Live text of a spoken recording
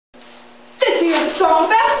song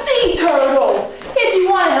about sea turtles. If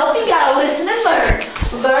you want to help, you gotta listen and learn.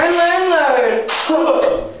 Learn, learn, learn.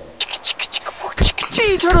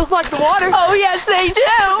 Sea turtles like the water. Oh yes, they do.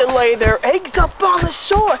 They lay their eggs up on the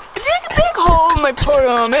shore. Dig a big hole and they put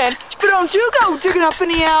them in. But don't you go digging up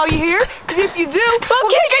any owl, you hear? Cause if you do, they'll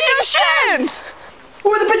kick in your shins.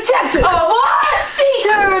 We're the protectors of what? Sea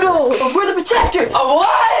turtles. We're the protectors of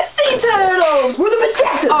what? Sea turtles. We're the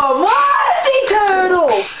protectors of what? Sea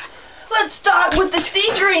turtles. Let's start with the sea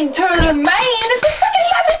green turtle in Maine. It's the second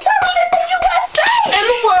largest turtle in the USA. In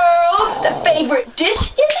the world, the favorite dish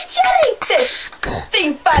is the jellyfish.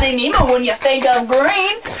 Think Finding Nemo when you think of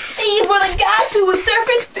green. These were the guys who were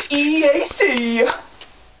surfing the EAC.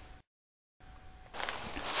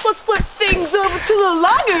 Let's flip things over to the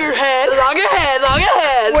loggerhead. Loggerhead.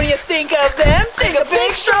 When you think of them, think of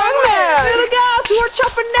big strong men. They're the guys who are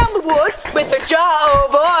chopping down the wood with their jaw, oh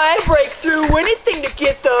boy. Break through anything to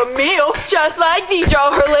get the meal. Just like these,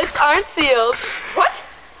 all her lips aren't sealed. What?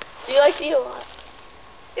 Do you like these a lot?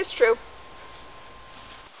 It's true.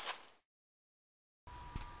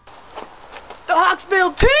 The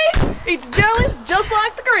hawksbill pig eats jellies just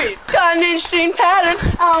like the green. Got an interesting pattern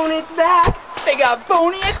on its back. They got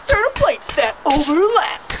bony external plates that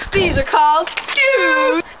overlap. These are called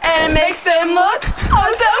skews, and it makes them look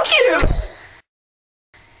oh so cute.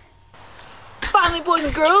 Finally, boys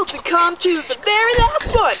and girls, we come to the very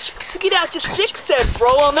last bunch. So get out your sticks and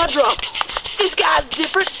roll on that drum. This guy's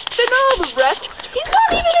different than all the rest. He's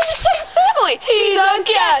not even in the same family. He's a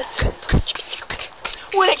guest.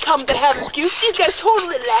 When it comes to having skews, these guys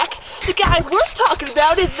totally lack. The guy we're talking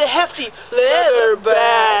about is the hefty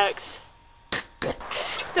leatherbacks.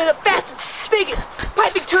 They're the fastest, biggest,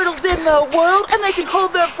 piping turtles in the world, and they can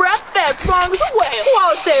hold their breath as long as a whale.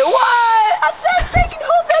 Whoa, say what? I said they can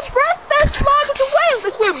hold their breath as long as a whale.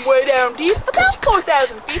 They swim way down deep, about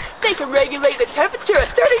 4,000 feet. They can regulate the temperature at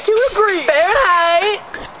 32 degrees Fahrenheit.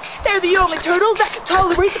 They're the only turtles that can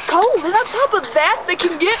tolerate the cold, and on top of that, they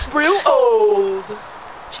can get real old.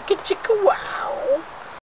 Chicka chicka wow.